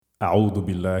أعوذ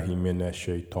بالله من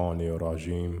الشيطان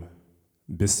الرجيم.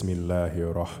 بسم الله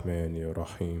الرحمن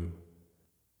الرحيم.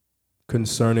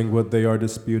 Concerning what they are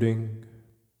disputing,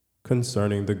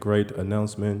 concerning the great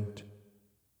announcement,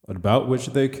 about which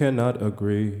they cannot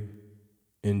agree,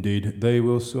 indeed they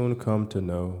will soon come to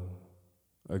know.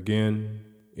 Again,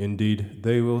 indeed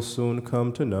they will soon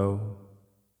come to know.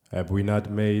 Have we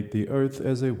not made the earth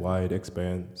as a wide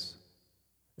expanse,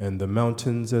 and the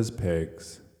mountains as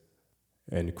pegs,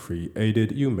 and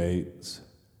created you mates,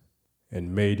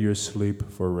 and made your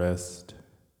sleep for rest,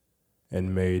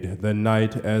 and made the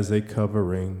night as a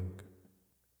covering,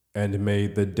 and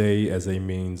made the day as a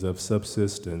means of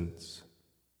subsistence,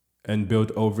 and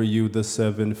built over you the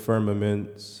seven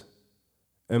firmaments,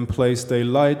 and placed a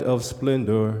light of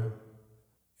splendor.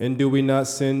 And do we not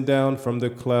send down from the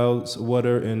clouds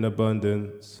water in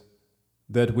abundance,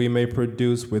 that we may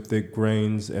produce with it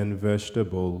grains and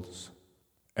vegetables,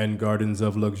 and gardens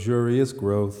of luxurious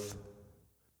growth?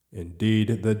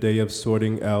 Indeed, the day of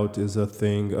sorting out is a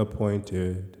thing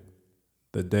appointed,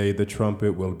 the day the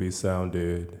trumpet will be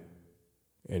sounded,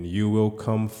 and you will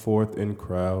come forth in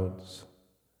crowds,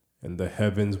 and the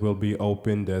heavens will be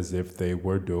opened as if they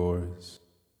were doors,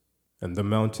 and the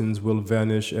mountains will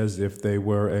vanish as if they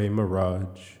were a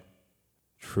mirage.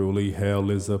 Truly hell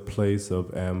is a place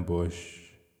of ambush,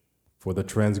 for the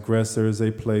transgressors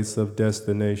a place of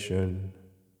destination.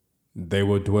 They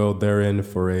will dwell therein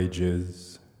for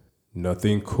ages.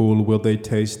 Nothing cool will they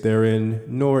taste therein,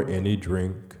 nor any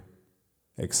drink,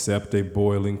 except a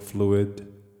boiling fluid,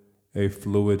 a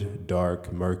fluid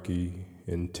dark, murky,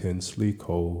 intensely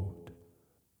cold,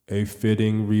 a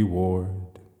fitting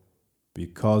reward,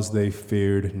 because they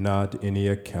feared not any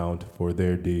account for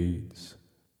their deeds,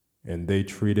 and they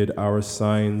treated our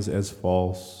signs as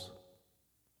false.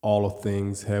 All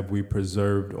things have we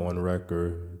preserved on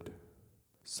record.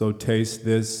 So taste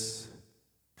this,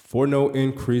 for no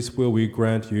increase will we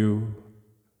grant you,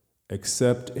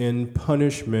 except in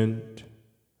punishment.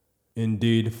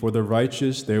 Indeed, for the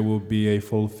righteous there will be a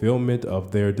fulfillment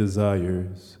of their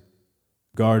desires,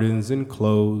 gardens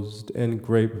enclosed and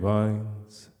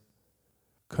grapevines,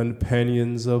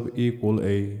 companions of equal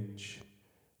age,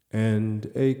 and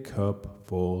a cup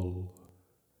full.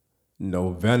 No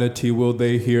vanity will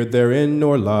they hear therein,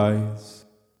 nor lies.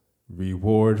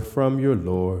 Reward from your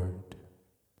Lord,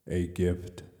 a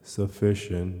gift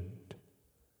sufficient.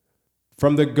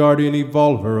 From the guardian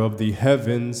evolver of the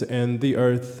heavens and the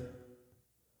earth,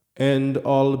 and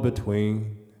all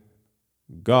between,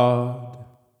 God,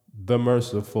 the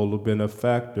merciful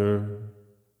benefactor,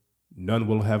 none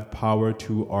will have power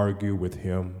to argue with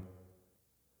him.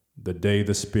 The day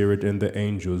the Spirit and the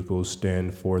angels will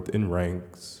stand forth in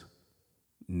ranks.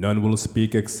 None will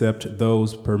speak except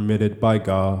those permitted by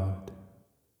God,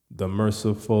 the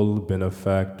merciful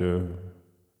benefactor,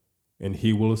 and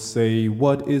he will say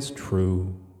what is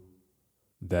true.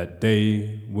 That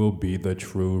day will be the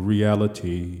true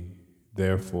reality.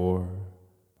 Therefore,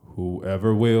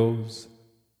 whoever wills,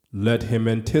 let him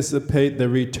anticipate the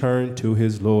return to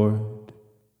his Lord.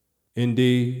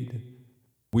 Indeed,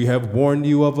 we have warned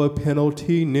you of a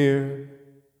penalty near,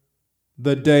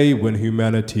 the day when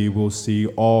humanity will see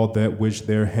all that which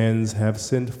their hands have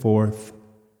sent forth,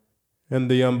 and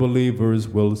the unbelievers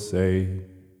will say,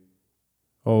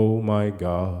 "Oh my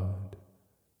God,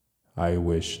 I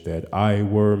wish that I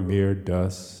were mere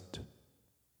dust."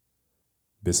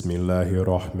 Bismillahir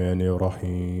Rahmanir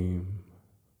Rahim.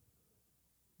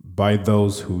 By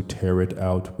those who tear it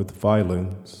out with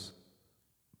violence,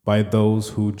 by those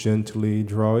who gently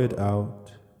draw it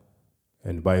out,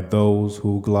 and by those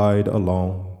who glide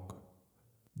along,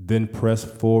 then press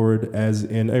forward as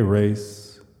in a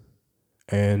race,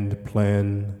 and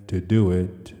plan to do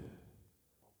it.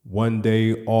 One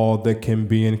day all that can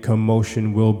be in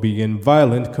commotion will be in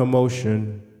violent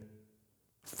commotion,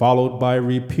 followed by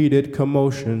repeated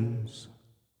commotions.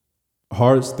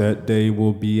 Hearts that day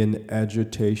will be in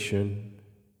agitation.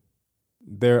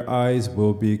 Their eyes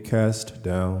will be cast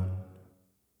down.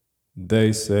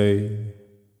 They say,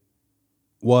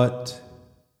 "What?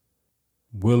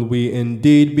 Will we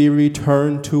indeed be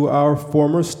returned to our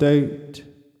former state?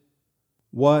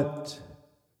 What?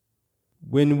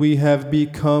 When we have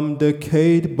become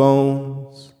decayed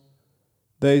bones?"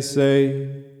 They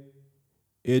say,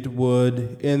 "It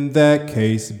would in that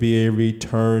case be a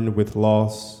return with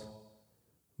loss.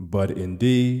 But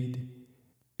indeed,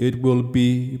 it will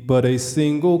be but a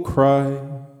single cry,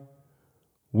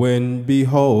 when,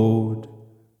 behold,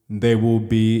 they will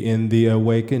be in the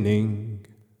awakening.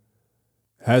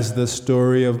 Has the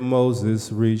story of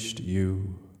Moses reached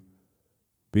you?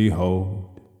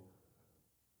 Behold,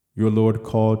 Your Lord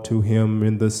called to him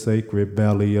in the sacred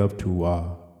valley of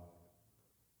Tuah,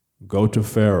 "Go to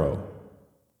Pharaoh,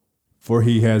 for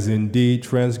he has indeed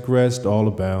transgressed all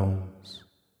bounds,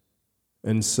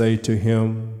 and say to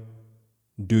him,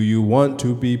 do you want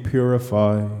to be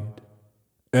purified,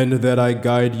 and that I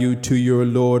guide you to your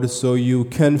Lord so you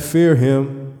can fear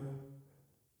him?"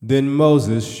 Then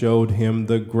Moses showed him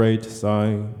the great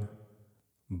sign,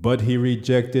 but he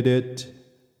rejected it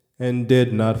and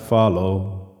did not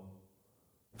follow.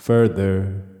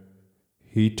 Further,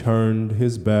 he turned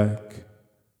his back,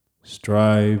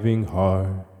 striving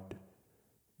hard.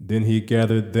 Then he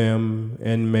gathered them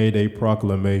and made a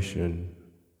proclamation,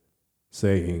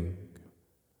 saying,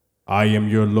 "I am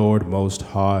your Lord Most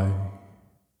High."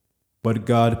 But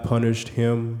God punished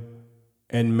him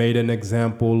and made an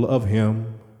example of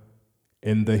him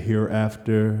in the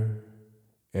hereafter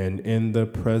and in the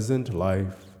present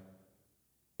life.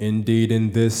 Indeed,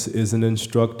 in this is an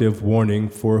instructive warning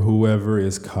for whoever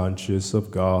is conscious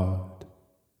of God.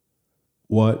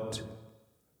 What?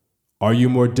 Are you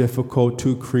more difficult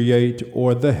to create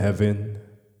or the heaven?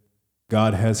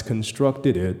 God has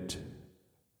constructed it,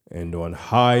 and on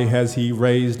high has he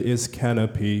raised its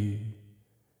canopy,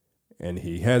 and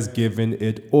he has given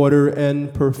it order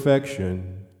and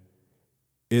perfection.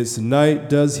 Its night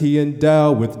does he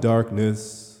endow with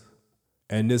darkness,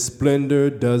 and its splendor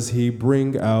does he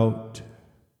bring out.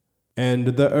 And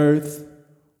the earth,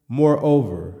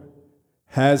 moreover,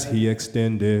 has he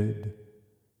extended.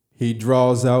 He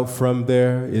draws out from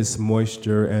there its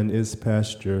moisture and its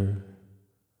pasture,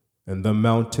 and the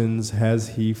mountains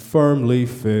has he firmly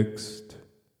fixed,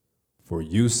 for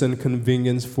use and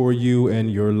convenience for you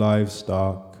and your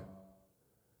livestock.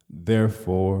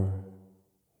 Therefore,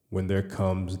 when there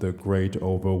comes the great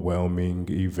overwhelming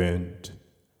event,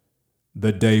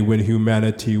 the day when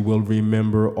humanity will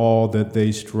remember all that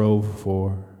they strove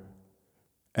for,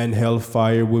 and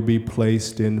hellfire will be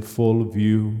placed in full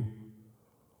view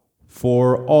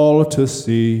for all to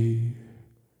see,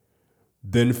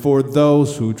 then for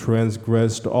those who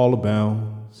transgressed all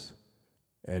bounds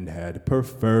and had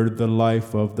preferred the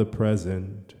life of the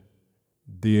present,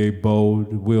 the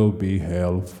abode will be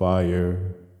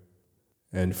hellfire.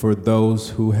 And for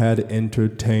those who had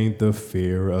entertained the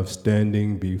fear of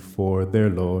standing before their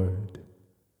Lord,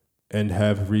 and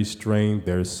have restrained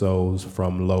their souls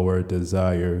from lower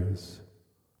desires,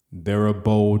 their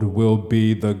abode will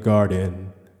be the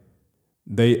garden.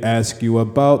 They ask you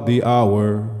about the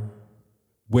hour.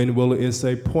 When will its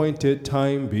appointed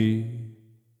time be?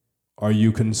 Are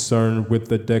you concerned with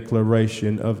the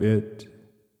declaration of it?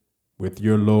 With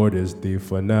your Lord is the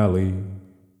finale.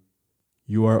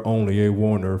 You are only a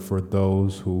warner for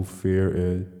those who fear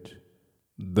it.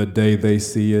 The day they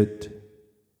see it,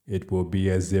 it will be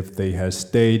as if they had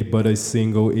stayed but a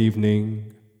single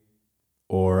evening,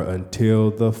 or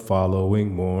until the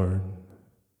following morn.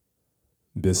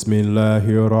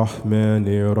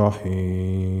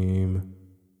 Bismillahirrahmanirrahim.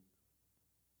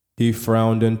 He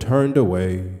frowned and turned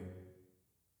away,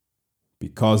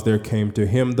 because there came to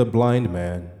him the blind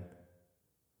man.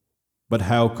 But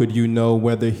how could you know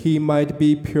whether he might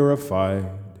be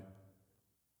purified,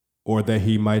 or that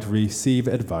he might receive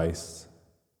advice,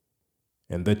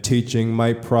 and the teaching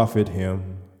might profit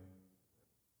him?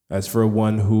 As for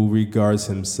one who regards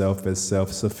himself as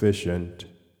self-sufficient,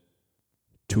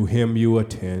 to him you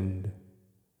attend,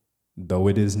 though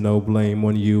it is no blame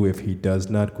on you if he does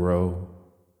not grow.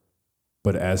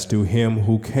 But as to him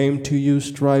who came to you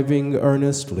striving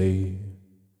earnestly,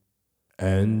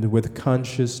 and with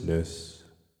consciousness,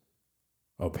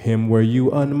 of him were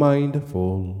you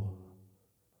unmindful.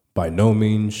 By no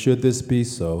means should this be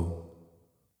so,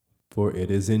 for it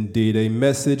is indeed a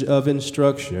message of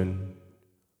instruction,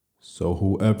 so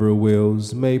whoever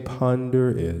wills may ponder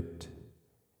it,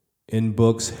 in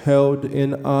books held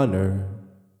in honor,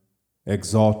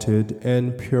 exalted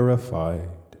and purified,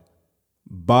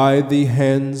 by the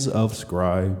hands of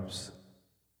scribes,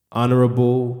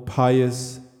 honorable,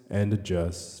 pious, and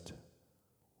just.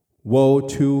 Woe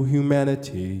to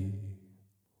humanity!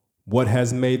 What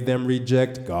has made them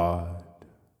reject God?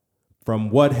 From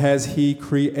what has he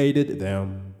created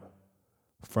them?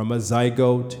 From a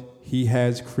zygote he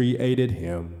has created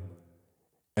him,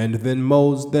 and then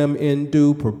molds them in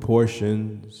due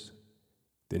proportions.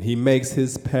 Then he makes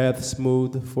his path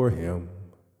smooth for him.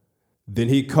 Then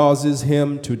he causes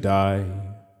him to die,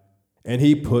 and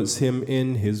he puts him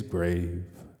in his grave.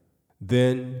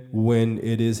 Then, when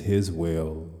it is his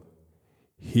will,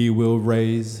 he will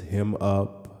raise him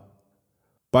up.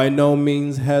 By no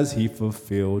means has he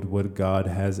fulfilled what God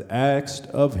has asked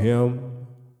of him.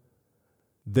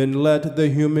 Then let the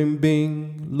human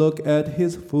being look at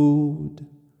his food,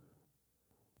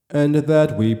 and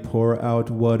that we pour out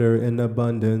water in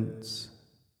abundance,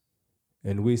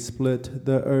 and we split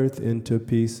the earth into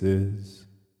pieces,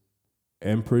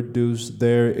 and produce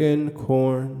therein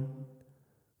corn,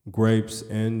 grapes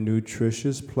and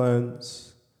nutritious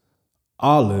plants,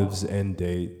 olives and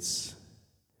dates,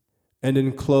 and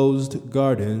enclosed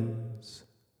gardens,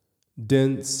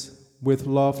 dense with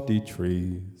lofty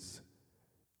trees,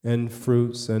 and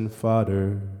fruits and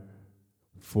fodder,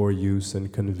 for use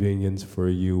and convenience for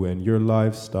you and your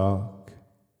livestock.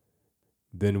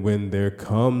 Then when there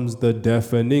comes the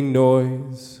deafening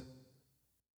noise,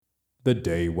 the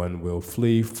day one will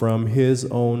flee from his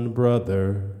own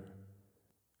brother,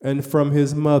 and from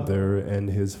his mother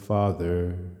and his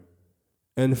father,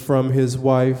 and from his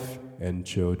wife and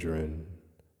children.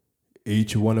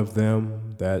 Each one of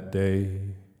them that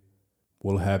day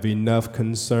will have enough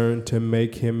concern to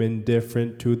make him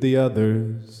indifferent to the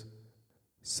others.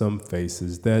 Some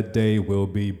faces that day will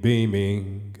be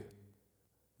beaming,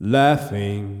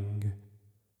 laughing,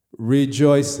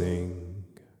 rejoicing,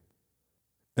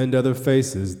 and other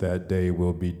faces that day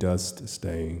will be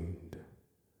dust-stained.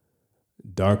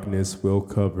 Darkness will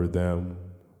cover them.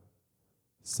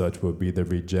 Such will be the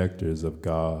rejectors of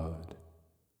God,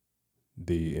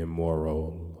 the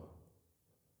immoral.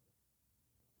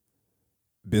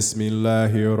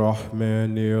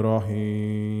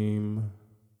 Bismillahirrahmanirrahim.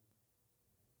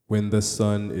 When the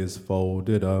sun is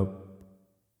folded up,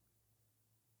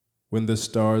 when the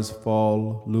stars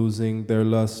fall, losing their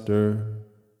luster,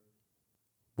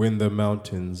 when the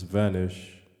mountains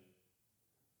vanish,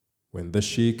 when the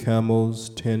she-camels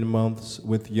 10 months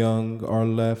with young are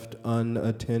left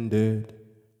unattended,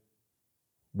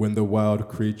 when the wild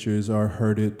creatures are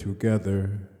herded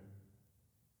together,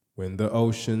 when the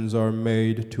oceans are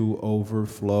made to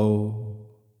overflow,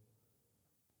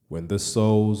 when the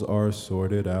souls are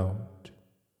sorted out,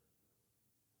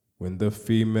 when the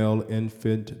female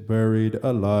infant buried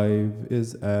alive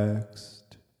is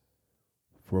asked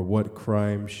for what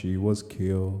crime she was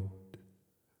killed,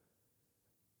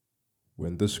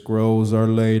 when the scrolls are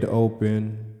laid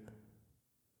open,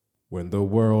 when the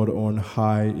world on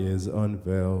high is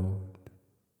unveiled,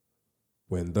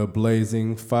 when the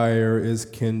blazing fire is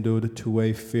kindled to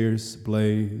a fierce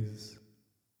blaze,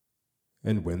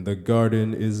 and when the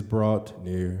garden is brought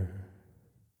near,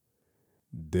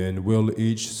 then will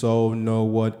each soul know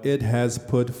what it has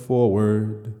put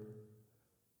forward.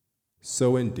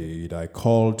 So indeed I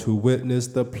call to witness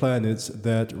the planets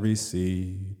that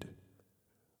recede,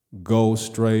 go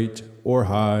straight or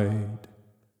hide,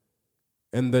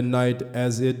 and the night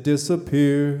as it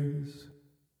disappears,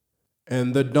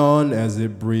 and the dawn as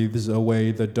it breathes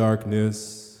away the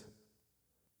darkness.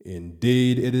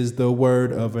 Indeed, it is the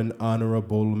word of an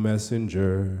honorable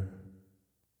messenger,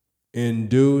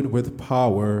 endued with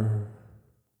power,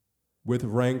 with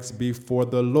ranks before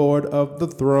the Lord of the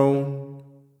throne,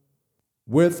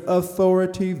 with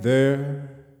authority there,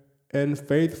 and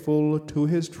faithful to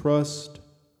his trust.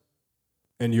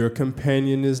 And your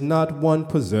companion is not one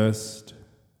possessed,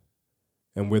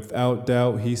 and without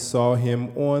doubt he saw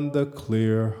him on the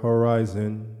clear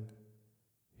horizon.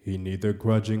 He neither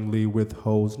grudgingly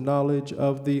withholds knowledge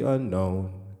of the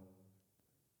unknown,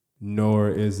 nor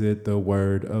is it the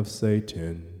word of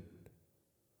Satan.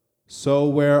 So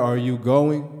where are you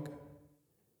going?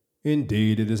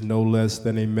 Indeed, it is no less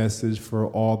than a message for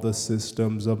all the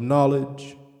systems of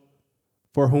knowledge,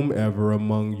 for whomever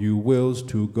among you wills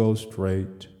to go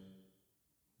straight.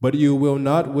 But you will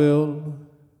not will,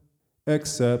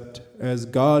 except as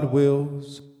God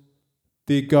wills,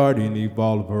 the guardian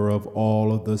evolver of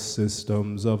all of the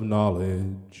systems of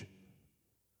knowledge.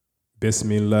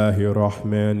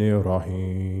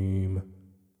 Bismillahirrahmanirrahim.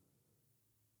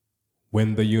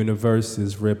 When the universe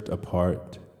is ripped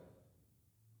apart,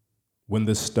 when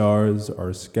the stars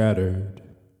are scattered,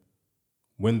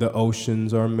 when the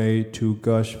oceans are made to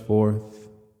gush forth,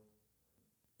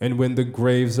 and when the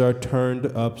graves are turned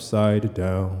upside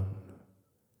down,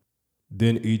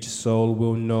 then each soul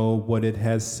will know what it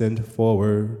has sent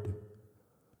forward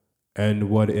and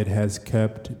what it has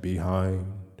kept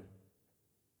behind.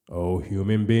 O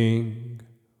human being,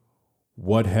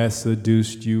 what has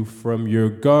seduced you from your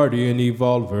guardian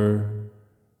evolver,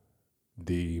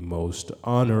 the most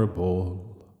honorable?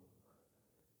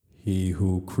 He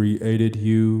who created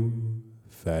you,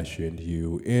 fashioned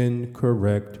you in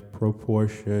correct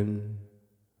proportion,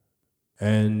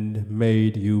 and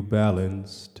made you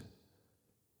balanced.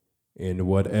 In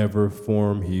whatever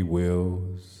form he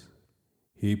wills,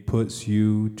 he puts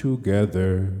you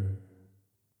together.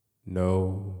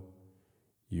 No,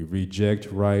 You reject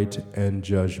right and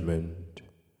judgment.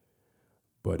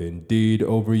 But indeed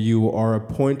over you are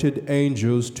appointed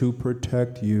angels to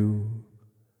protect you,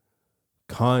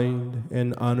 kind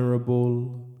and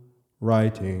honorable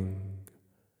writing.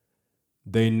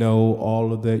 They know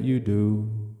all that you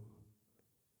do.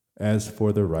 As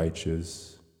for the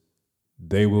righteous,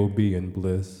 they will be in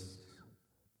bliss.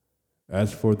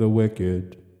 As for the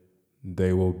wicked,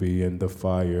 they will be in the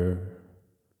fire,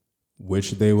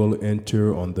 which they will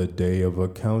enter on the day of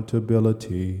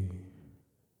accountability,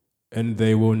 and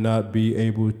they will not be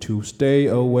able to stay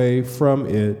away from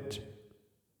it.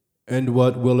 And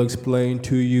what will explain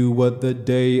to you what the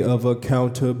day of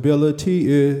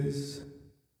accountability is?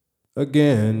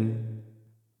 Again,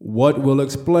 what will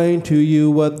explain to you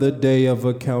what the day of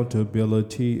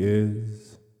accountability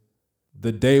is?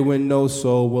 The day when no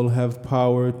soul will have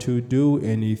power to do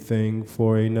anything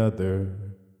for another.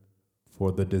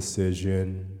 For the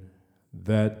decision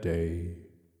that day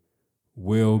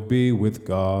will be with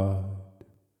God.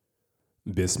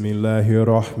 Bismillahir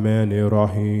Rahmanir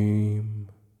Rahim.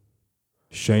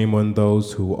 Shame on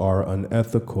those who are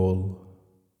unethical,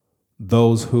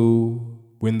 those who,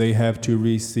 when they have to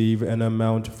receive an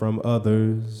amount from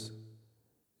others,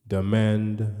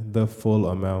 demand the full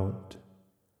amount,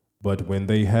 but when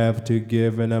they have to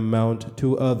give an amount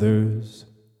to others,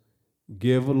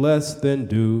 give less than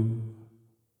due.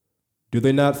 Do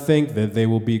they not think that they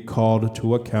will be called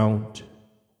to account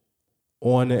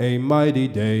on a mighty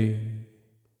day,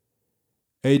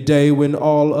 a day when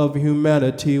all of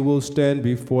humanity will stand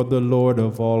before the Lord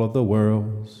of all of the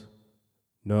worlds?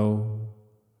 No,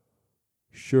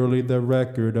 surely the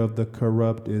record of the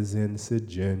corrupt is in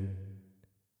Sijin.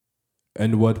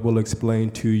 And what will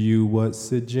explain to you what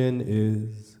Sijin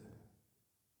is?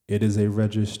 It is a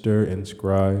register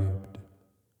inscribed.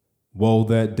 Woe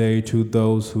that day to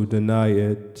those who deny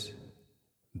it,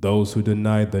 those who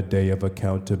deny the day of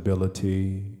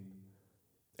accountability.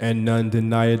 And none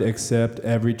deny it except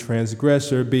every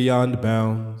transgressor beyond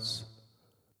bounds.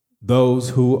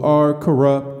 Those who are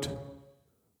corrupt.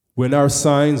 When our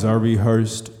signs are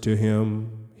rehearsed to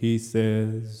him, he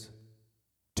says,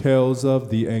 tales of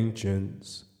the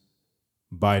ancients,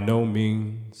 by no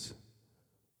means,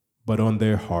 but on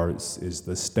their hearts is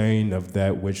the stain of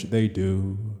that which they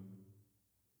do.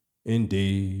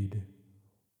 Indeed,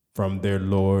 from their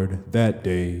Lord that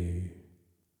day,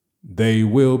 they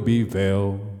will be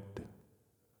veiled.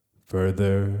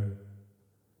 Further,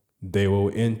 they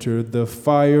will enter the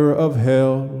fire of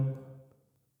hell.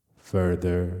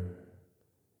 Further,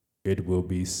 it will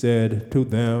be said to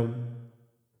them,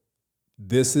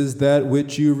 this is that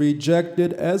which you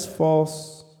rejected as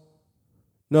false.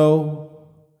 No,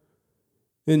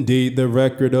 indeed, the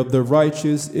record of the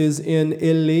righteous is in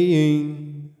Eliyin.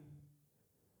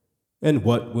 And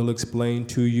what will explain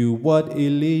to you what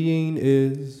Eliyin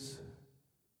is?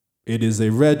 It is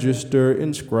a register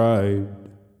inscribed,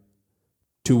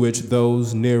 to which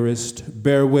those nearest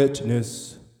bear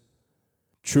witness.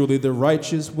 Truly the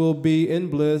righteous will be in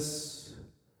bliss.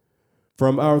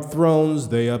 From our thrones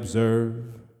they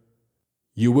observe.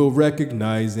 You will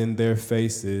recognize in their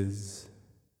faces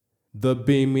the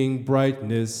beaming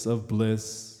brightness of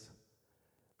bliss.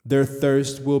 Their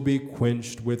thirst will be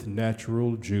quenched with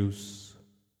natural juice,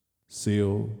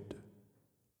 sealed.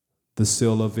 The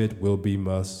seal of it will be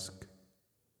musk.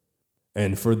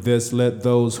 And for this let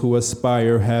those who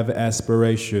aspire have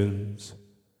aspirations.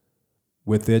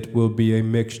 With it will be a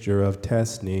mixture of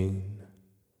tasneem,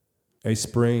 a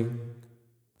spring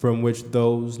from which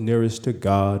those nearest to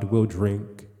God will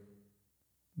drink.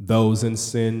 Those in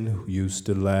sin who used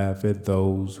to laugh at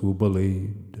those who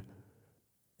believed,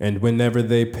 and whenever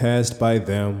they passed by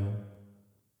them,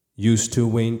 used to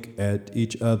wink at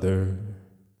each other.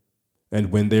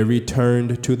 And when they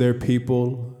returned to their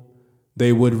people,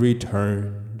 they would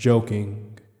return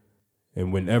joking.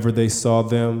 And whenever they saw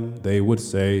them, they would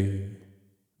say,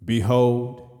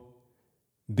 behold,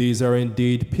 these are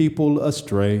indeed people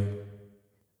astray.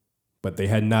 But they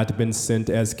had not been sent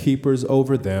as keepers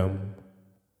over them.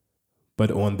 But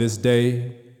on this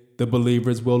day, the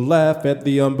believers will laugh at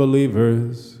the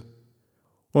unbelievers.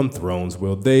 On thrones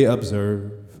will they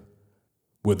observe.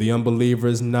 Will the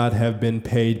unbelievers not have been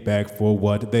paid back for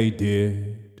what they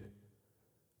did?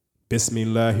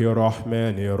 Bismillahir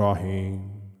Rahmanir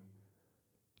Rahim.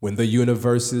 When the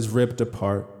universe is ripped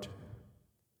apart,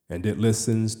 and it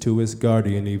listens to its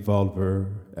guardian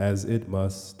evolver as it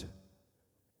must,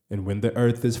 and when the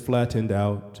earth is flattened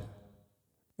out,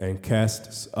 and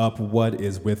casts up what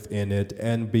is within it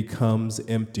and becomes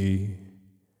empty,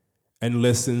 and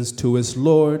listens to its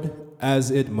Lord as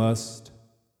it must.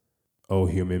 O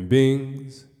human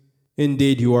beings,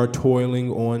 Indeed, you are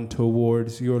toiling on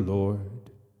towards your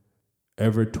Lord,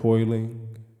 ever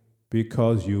toiling,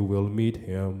 because you will meet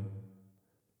him.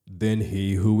 Then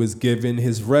he who is given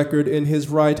his record in his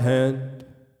right hand,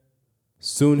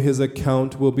 soon his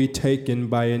account will be taken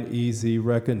by an easy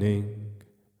reckoning,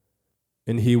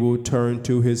 and he will turn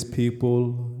to his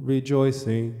people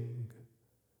rejoicing.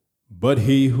 But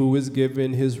he who is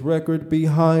given his record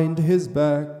behind his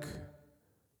back,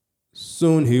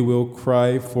 soon he will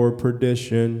cry for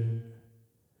perdition,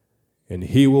 and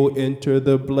he will enter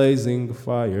the blazing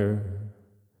fire.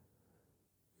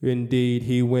 Indeed,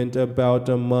 he went about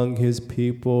among his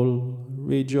people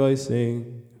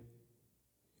rejoicing.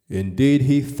 Indeed,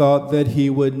 he thought that he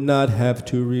would not have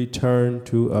to return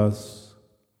to us.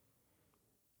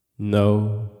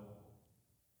 No,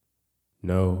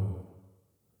 no,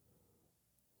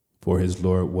 for his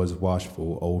Lord was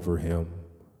watchful over him.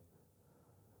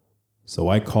 So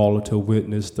I call to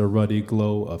witness the ruddy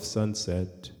glow of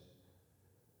sunset.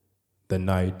 The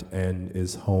night end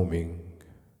is homing,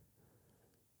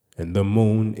 and the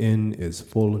moon in its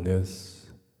fullness.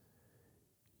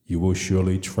 You will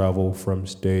surely travel from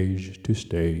stage to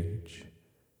stage.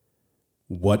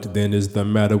 What then is the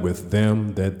matter with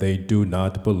them that they do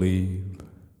not believe?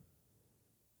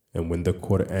 And when the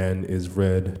Quran is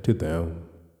read to them,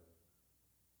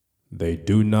 they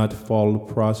do not fall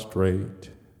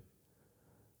prostrate,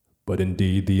 but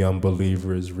indeed the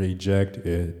unbelievers reject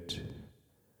it.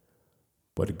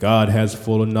 But God has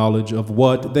full knowledge of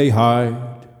what they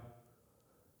hide,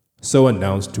 so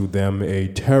announce to them a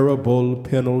terrible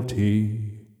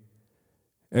penalty,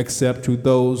 except to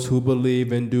those who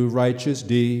believe and do righteous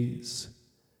deeds.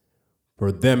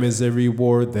 For them is a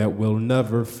reward that will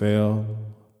never fail.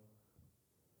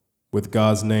 With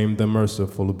God's name, the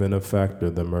merciful benefactor,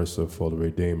 the merciful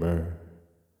Redeemer.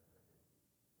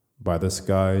 By the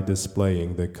sky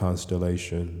displaying the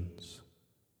constellations,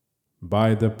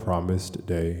 by the promised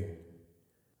day,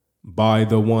 by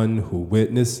the one who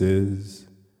witnesses,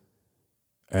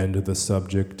 and the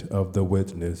subject of the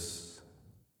witness.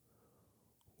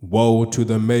 Woe to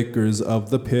the makers of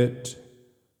the pit,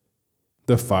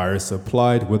 the fire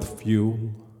supplied with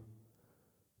fuel.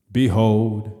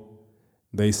 Behold,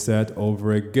 they sat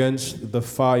over against the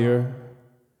fire,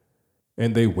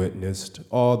 and they witnessed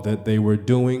all that they were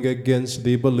doing against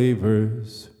the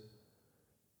believers.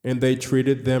 And they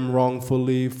treated them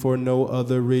wrongfully for no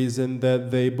other reason that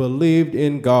they believed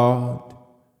in God,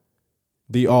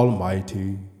 the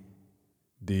Almighty,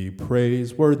 the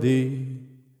praiseworthy,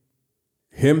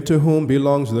 him to whom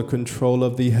belongs the control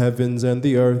of the heavens and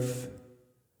the earth.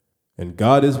 And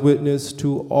God is witness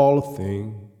to all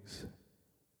things.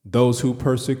 Those who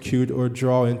persecute or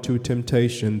draw into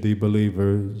temptation the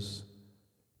believers,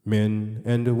 men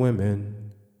and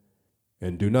women,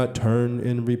 and do not turn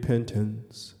in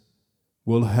repentance,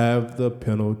 will have the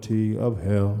penalty of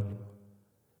hell.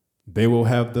 They will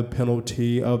have the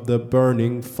penalty of the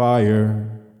burning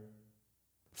fire.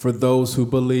 For those who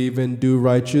believe and do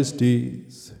righteous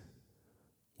deeds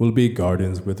will be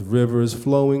gardens with rivers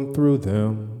flowing through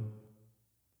them.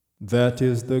 That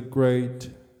is the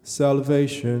great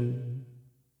salvation.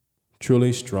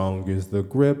 Truly strong is the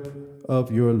grip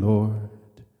of your Lord.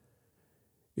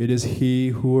 It is he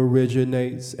who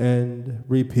originates and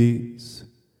repeats,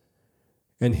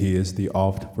 and he is the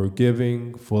oft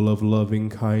forgiving, full of loving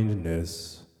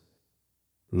kindness,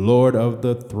 Lord of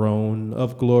the throne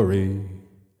of glory,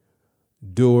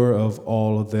 doer of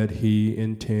all that he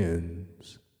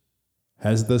intends.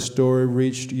 Has the story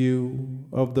reached you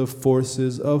of the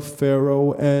forces of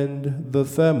Pharaoh and the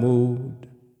Thamud?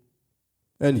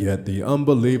 And yet the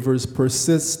unbelievers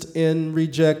persist in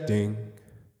rejecting,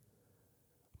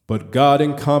 but God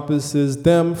encompasses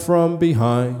them from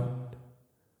behind.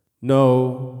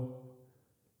 No,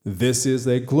 this is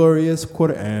a glorious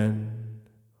Quran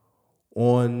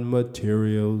on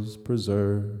materials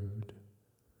preserved.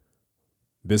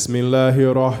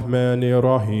 Bismillahir Rahmanir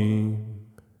Rahim.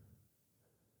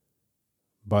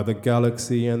 By the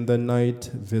galaxy and the night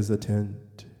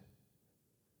visitant.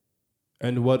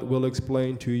 And what will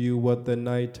explain to you what the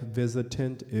night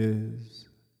visitant is?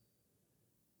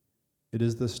 It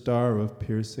is the star of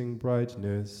piercing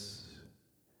brightness.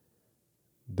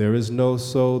 There is no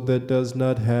soul that does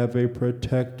not have a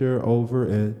protector over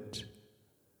it.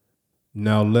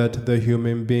 Now let the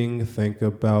human being think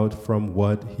about from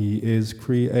what he is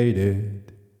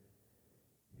created.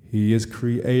 He is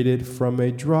created from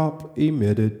a drop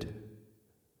emitted,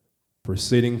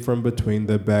 proceeding from between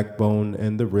the backbone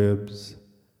and the ribs.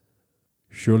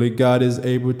 Surely God is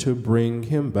able to bring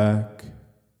him back.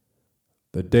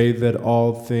 The day that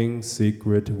all things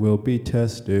secret will be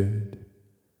tested.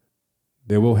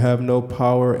 They will have no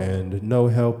power and no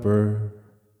helper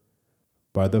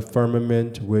by the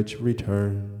firmament which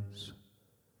returns,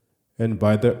 and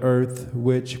by the earth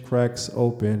which cracks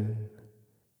open.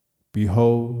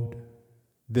 Behold,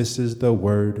 this is the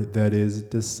word that is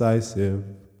decisive.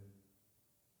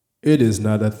 It is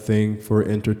not a thing for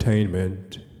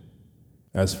entertainment.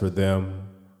 As for them,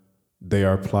 they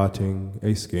are plotting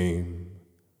a scheme,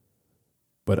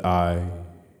 but I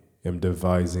am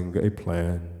devising a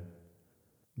plan.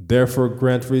 Therefore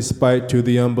grant respite to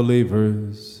the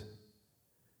unbelievers.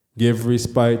 Give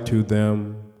respite to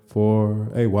them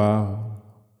for a while.